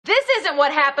isn't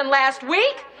what happened last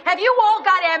week. Have you all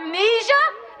got amnesia?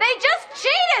 They just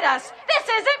cheated us. This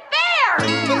isn't fair.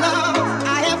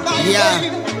 Yeah.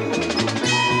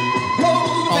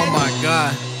 Oh my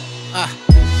God.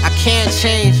 I can't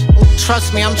change.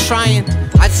 Trust me, I'm trying.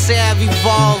 I'd say I've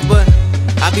evolved, but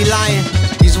I'd be lying.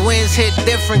 These wins hit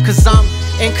different, cause I'm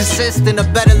inconsistent. A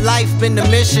better life been the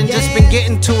mission. Just been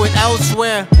getting to it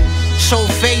elsewhere. Show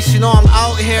face, you know I'm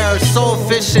out here, so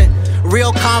efficient.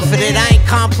 Real confident, I ain't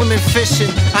compliment fishing.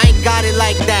 I ain't got it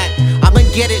like that, I'ma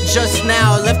get it just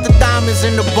now. Left the diamonds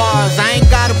in the bars, I ain't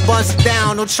gotta bust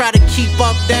down. Don't try to keep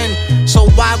up then, so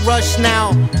why rush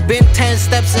now? Been 10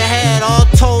 steps ahead, all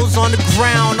toes on the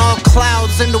ground, all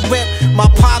clouds in the whip. My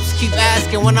pops keep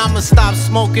asking when I'ma stop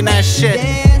smoking that shit.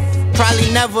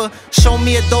 Probably never, show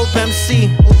me a dope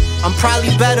MC. I'm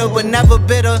probably better, but never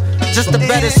bitter, just a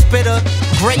better spitter.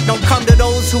 Great don't come to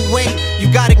those who wait, you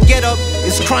gotta get up.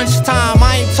 It's crunch time,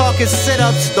 I ain't talking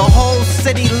sit-ups. The whole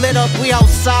city lit up, we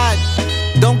outside.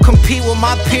 Don't compete with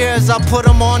my peers, I put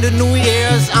them on the New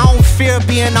Year's. I don't fear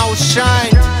being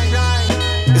outshined.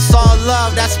 It's all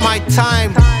love, that's my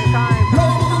time.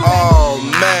 Oh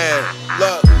man,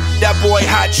 look. That boy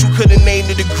hot, you couldn't name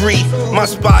the degree. My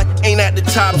spot ain't at the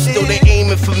top, still they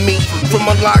aiming for me. From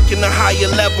unlocking a higher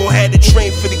level, had to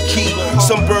train for the key.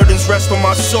 Some burdens rest on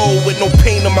my soul with no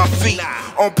pain on my feet.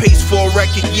 On pace for a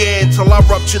record, yeah, until I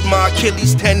ruptured my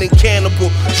Achilles tendon.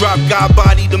 Cannibal, drop God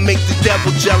body to make the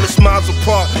devil jealous. Miles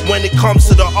apart, when it comes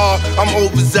to the art, I'm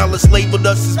overzealous. Labeled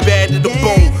us as bad to the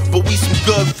bone, but we some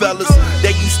good fellas.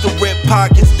 They used to rip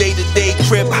pockets, day-to-day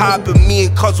crib hopping. Me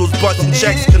and cuz was busting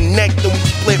checks, connect and we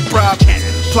split profits.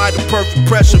 Apply the perfect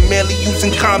pressure, merely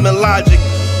using common logic.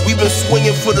 We been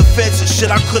swinging for the fence and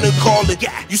shit, I couldn't call it.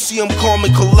 You see I'm calm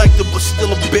and collected, but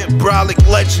still a bit brolic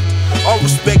legend. All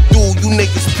respect due, you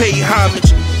niggas pay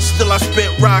homage. Still I spit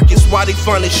rockets, why they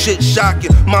find this shit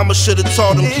shocking? Mama should've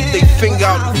taught them, keep they finger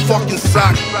out the fucking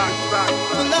socket.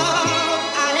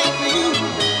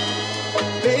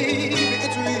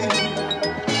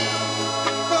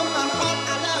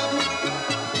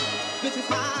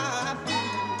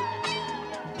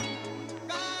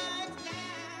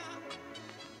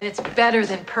 It's better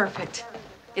than perfect.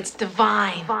 It's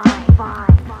divine.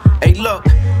 Hey look,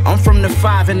 I'm from the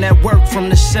 5 and that work from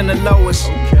the center lowest.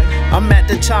 I'm at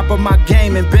the top of my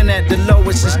game and been at the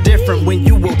lowest. It's different when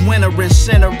you a winner and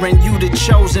center and you the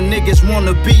chosen. Niggas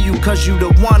wanna be you cause you the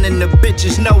one and the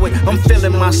bitches know it. I'm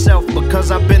feeling myself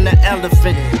because I've been the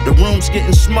elephant. The room's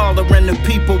getting smaller and the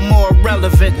people more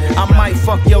relevant. I might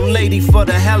fuck your lady for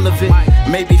the hell of it,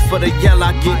 maybe for the yell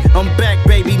I get. I'm back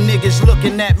baby, niggas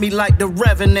looking at me like the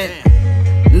Revenant.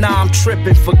 Nah, I'm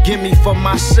tripping, forgive me for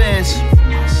my sins.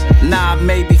 Nah,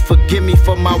 maybe forgive me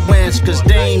for my wins, cause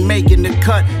they ain't making the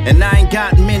cut and I ain't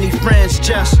got many friends.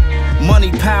 Just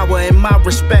money, power, and my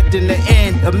respect in the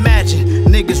end. Imagine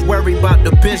niggas worry about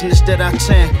the business that I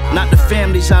tend, not the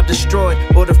families I destroyed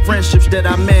or the friendships that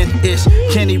I'm in. It's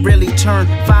can he really turn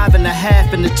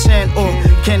 5.5 into 10, or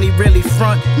can he really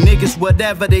front niggas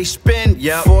whatever they spend?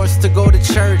 Yeah. Forced to go to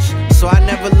church, so I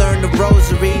never learned the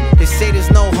rosary. They say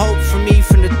there's no hope for me.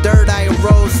 From the dirt I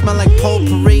arose, smell like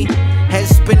potpourri. Head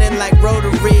spinning like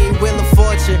rotary, wheel of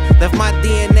fortune. Left my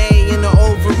DNA in the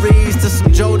ovaries to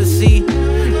some Jodeci.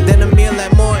 Then a meal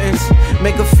at Morton's,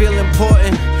 make her feel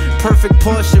important. Perfect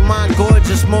portion, mine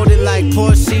gorgeous, molded like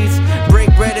poor seats.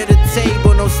 Break bread at the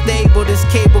table, no stable. This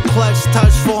cable clutch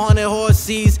touch 400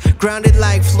 horses. Grounded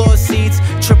like floor seats,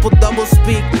 triple double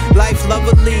speak. Life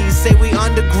lovely, say we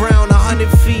underground 100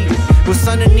 feet. What's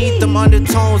underneath them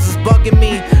undertones is bugging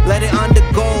me. Let it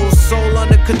undergo, soul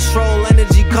under control,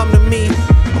 energy come to me.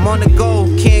 I'm on the go,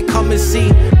 can't come and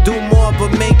see. Do more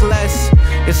but make less.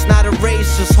 It's not a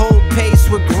race, just hold pace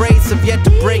with grace. Have yet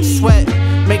to break sweat,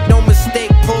 make no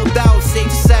mistake, pulled out,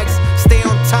 safe sex. Stay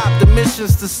on top, the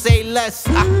mission's to say less.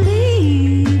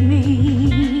 Believe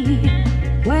me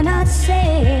when I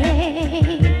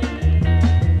say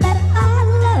that I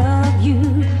love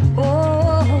you.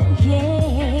 Oh yeah.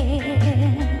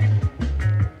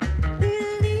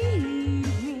 Believe me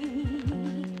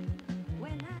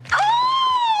when I... Oh,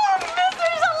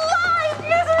 Misery's alive!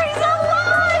 Misery's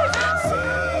alive!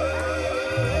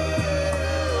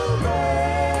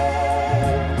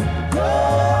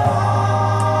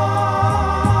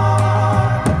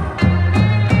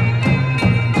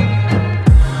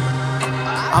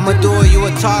 I'ma do it, you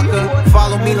a talker.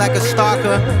 Follow me like a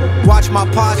stalker. Watch my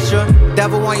posture.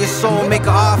 Devil on your soul, make an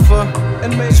offer.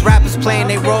 These rappers playing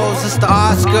their roles, it's the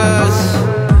Oscars.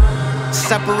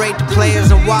 Separate the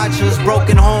players and watchers.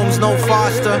 Broken homes, no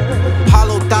foster.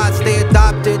 Hollow thoughts, they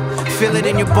adopted. Feel it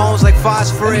in your bones like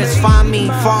phosphorus. Find me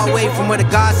far away from where the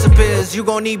gossip is. You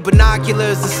gon' need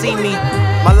binoculars to see me.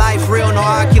 My life real, no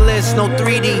Oculus, no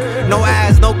 3D, no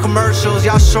ads, no commercials.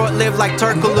 Y'all short-lived like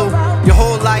Turkaloo. Your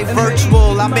whole life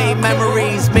virtual. I made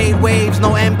memories, made waves,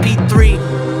 no MP3.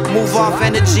 Move off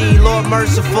energy, Lord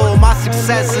merciful. My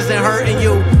success isn't hurting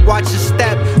you. Watch your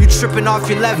step, you tripping off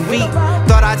your left feet.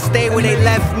 Thought I'd stay where they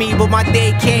left me, but my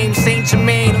day came. Saint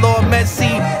Germain, Lord Messi.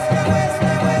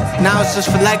 Now it's just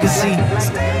for legacy.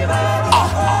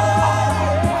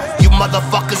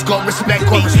 Motherfuckers gon' respect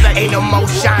me. Ain't no more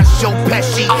Sean Joe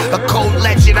Pesci. A cold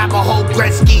legend, I'm a whole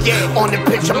Gretzky. On the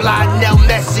pitch, I'm Lionel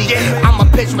Messi. I'ma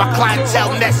pitch my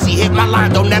clientele messy. Hit my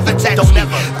line, don't never text me.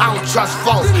 I don't trust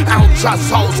foes, I don't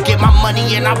trust hoes. Get my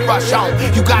money and I rush home.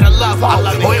 You gotta love home,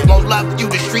 or it won't love you.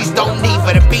 The streets don't need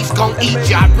for the beast gon' eat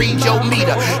you. I read your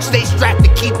meter. Stay strapped to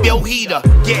keep your heater.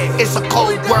 Yeah, it's a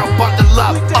cold world, bundle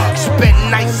up. Spent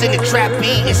nights in the trap,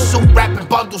 eating soup, wrapping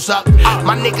bundles up.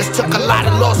 My niggas took a lot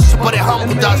of losses, but it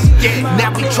humbled us.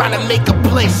 Now we tryna make a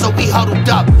play, so we huddled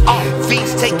up.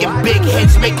 Fiends taking big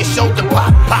hits, making shoulder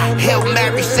pop. Hail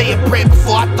Mary, say a prayer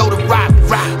before I throw the rock.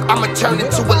 I'ma turn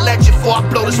into a legend before I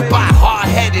blow the spot.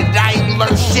 Hard-headed, I ain't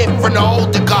learned shit from the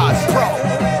older gods.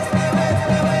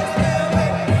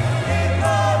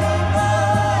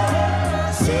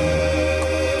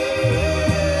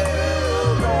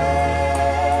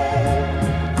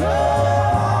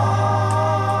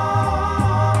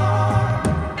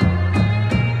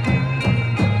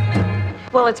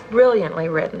 Well, it's brilliantly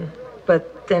written,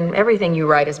 but then everything you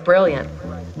write is brilliant.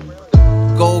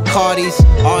 Gold Cardis,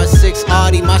 R6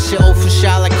 Audi, my shit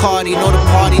official like Cardi. Know the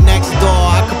party next door,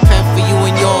 I could pen for you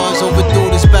and yours. Overdue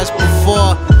this best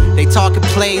before. They talking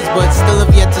plays, but still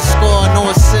have yet to score. No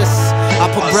assists, I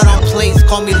put bread on plates.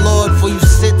 Call me Lord, for you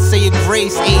sit, say your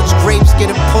grace. Aged grapes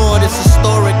getting poured, it's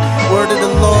historic. Word of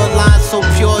the Lord, line so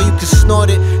pure you can snort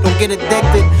it. Don't get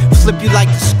addicted, flip you like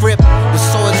the script. The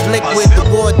sword's liquid, the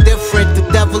war different. The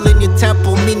devil in your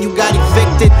temple mean you got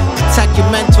evicted. Protect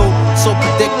your mental, so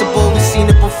predictable. We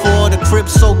seen it before. The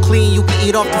crib's so clean you can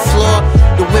eat off the floor.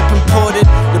 The whip imported,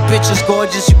 the bitch is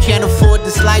gorgeous. You can't afford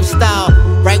this lifestyle.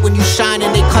 Right when you shine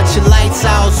and they cut your lights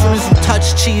out. As soon as you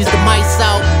touch cheese, the mice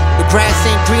out. The grass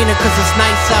ain't greener cause it's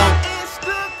nice out.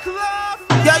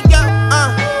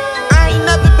 I ain't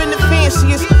never been the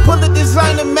fanciest. Pull a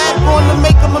designer map on to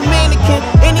make him a mannequin.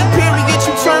 Any period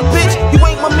you turn bitch, you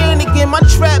ain't my man again. My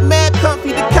trap mad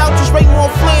comfy, the couch is right more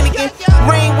Flanagan.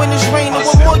 Rain when it's raining,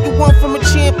 what more you want from a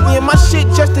champion? My shit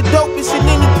just the dopest in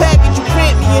any package you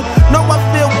grant me in. Know I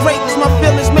feel great cause my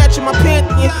feelings matching my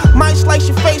pantheon. Might slice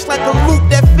your face like a root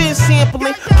that fin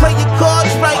sampling. Play your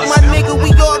cards right, my nigga, we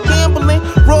all gambling.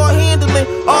 Raw handling,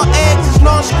 all eggs is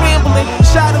non-scrambling.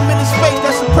 Shot him in his face,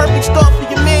 that's a perfect start for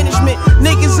your management.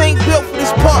 Niggas ain't built for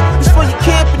this part, it's for your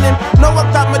camping in. Know I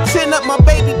got my tin up, my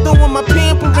baby doing my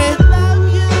pampering.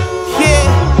 Yeah,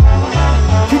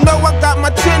 you know I got my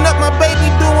tin up, my baby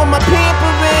doing my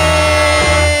pampering.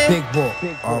 Big boy,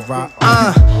 alright.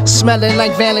 Smelling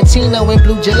like Valentino and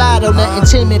blue gelato. Nothing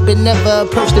timid, but never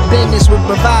approach the business with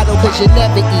bravado. Cause you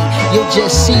never eat, you'll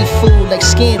just see food like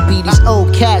Scampi. These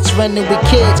old cats running with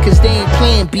kids cause they ain't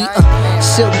playing beat.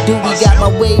 Silk duty got my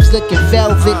waves looking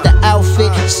velvet. The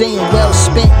outfit saying well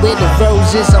spent with the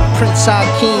roses. I'm Prince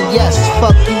Hakeem, yes,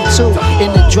 fuck you too.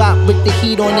 In the drop with the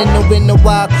heat on in the winter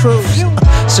while I cruise.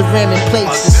 Ceramic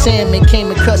plates, the salmon came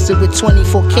encrusted with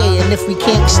 24K. And if we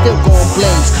can't, we still gon'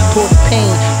 blaze. Pour the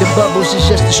pain, the bubbles is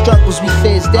just the struggles we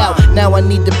fizzed out. Now I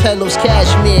need the pillows,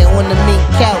 cashmere on the mink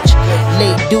couch.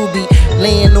 Late doobie,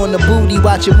 laying on the booty,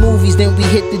 watching movies, then we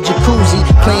hit the jacuzzi.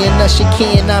 Playing Usher,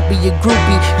 can I be a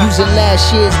groupie? Using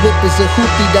last year's whip as a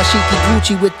hoopty. Dashiki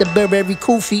Gucci with the Burberry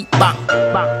Koofy. Bang,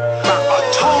 bang, bang. A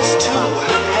toast to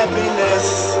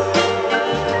happiness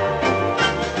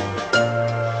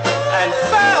and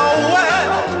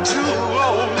farewell to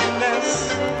loneliness.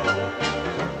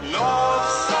 North,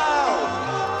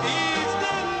 south, east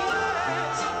and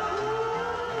west.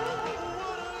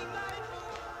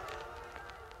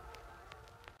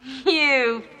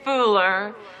 You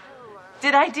fooler.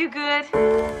 Did I do good?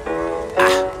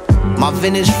 My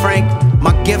vintage Frank,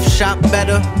 my gift shop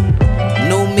better.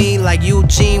 Knew me like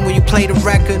Eugene when you play the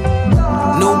record.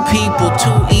 New people,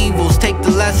 two evils, take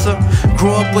the lesser.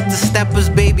 Grew up with the steppers,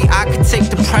 baby, I could take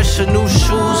the pressure. New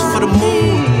shoes for the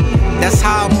mood, that's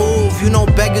how I move. You know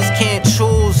beggars can't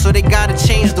choose, so they gotta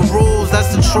change the rules,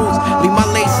 that's the truth. Leave my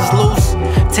laces loose,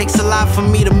 takes a lot for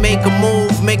me to make a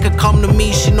move. Make her come to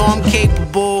me, she know I'm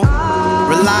capable.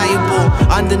 reliable,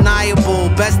 undeniable,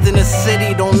 best in the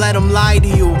city, don't let them lie to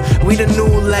you. We the new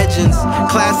legends,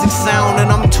 classic sound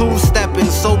and I'm two-stepping,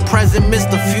 so present, missed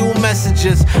a few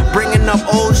messages, bringing up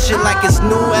old shit like it's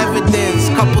new evidence.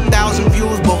 Couple thousand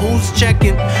views, but who's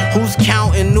checking, who's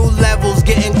counting? New levels,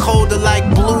 getting colder like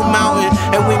Blue Mountain,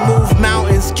 and we move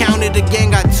mountains, counted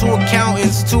again, got 2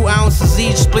 accountants, 2 ounces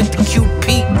each, split the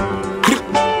QP.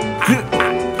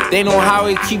 They know how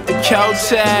we keep the cow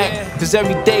tag. Cause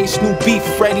every day it's new beef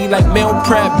ready like meal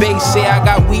prep. Bass say I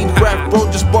got weed breath.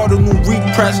 Bro just bought a new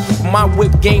repress. My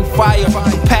whip game fire,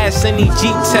 can pass any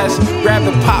G test. Grab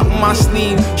the pop with my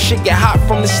sleeve, shit get hot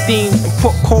from the steam. And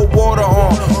put cold water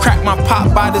on, crack my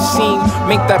pop by the seam.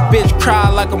 Make that bitch cry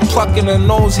like I'm plucking her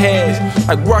nose hairs.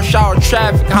 Like rush hour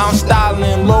traffic, how I'm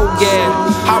styling low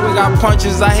gas. How we got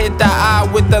punches, I hit that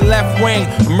eye with the left wing.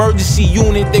 Emergency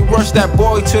unit, they rush that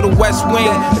boy to the west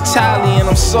wing. Italian,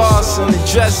 I'm saucing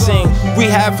the dressing.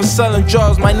 Rehab for selling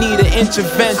drugs, might need an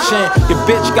intervention. Your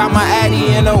bitch got my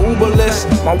Addy in her Uber list.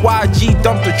 My YG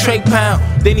dumped a tray pound,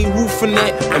 then he roofing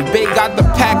it. And Bae got the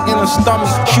pack in her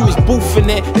stomach, she was boofing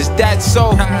it. Is that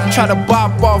so? Try to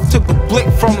bop off, took a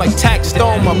blick from like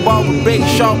Taxstone. My barber Bae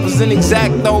sharp was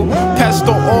X-Acto.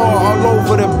 Pesto oil all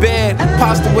over the bed,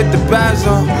 pasta with the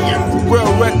basil.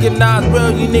 Real recognize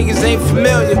real, you niggas ain't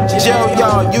familiar. Jail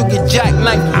y'all, you get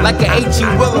jackknifed like an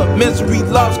 18-wheeler. Misery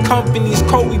loves companies,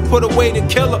 Kobe put away the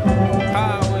killer.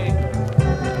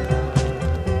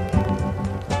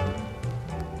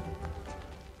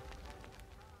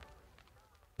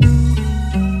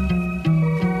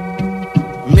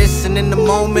 Missing in the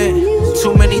moment,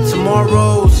 too many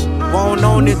tomorrows. Won't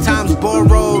own it, time's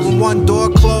borrowed. One door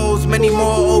closed, many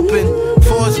more open.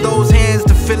 Force those hands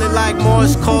to feel it like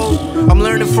Morse code. I'm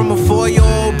learning from a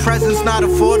 4-year-old. Presence not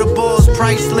affordable, it's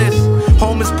priceless.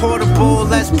 Home is portable,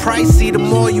 less pricey the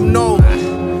more you know.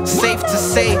 Safe to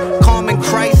say, calm in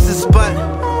crisis, but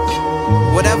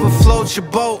whatever floats your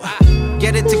boat,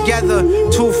 get it together.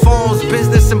 2 phones,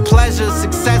 business and pleasure.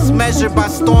 Success measured by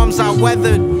storms I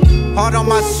weathered. Heart on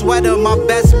my sweater, my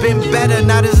best been better.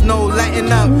 Now there's no letting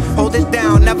up, hold it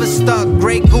down, never stuck.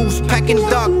 Grey goose, pecking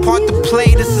duck, part to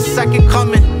play, this is second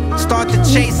coming. Start the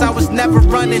chase, I was never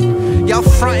running. Y'all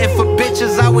frontin' for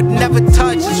bitches I would never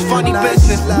touch. It's funny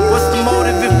business, what's the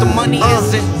motive if the money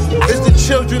isn't? It's the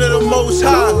children of the most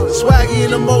high, swaggy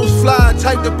and the most fly.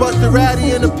 Type to bust the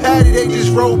ratty in the patty, they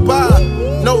just roll by.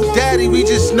 No daddy, we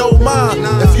just know mine.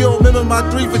 If you don't remember my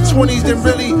 3 for 20s, then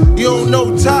really, you don't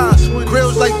know time.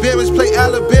 Grills like Bama's, play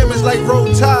Alabama's like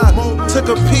Roll Tide. Took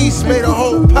a piece, made a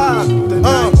whole pie.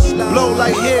 Blow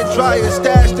like hair dryer,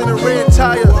 stashed in a red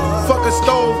tire. Fuck a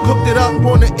stove, cooked it up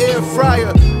on the air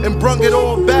fryer. And brung it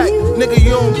all back, nigga,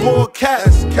 you on board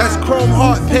cats. That's Chrome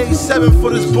Heart, paid 7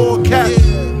 for this board cap.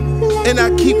 And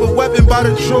I keep a weapon by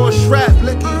the drawer strap.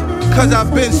 Cause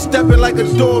I've been stepping like a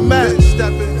doormat.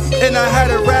 And I had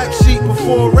a rap sheet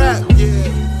before rap.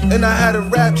 And I had a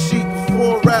rap sheet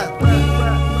before rap.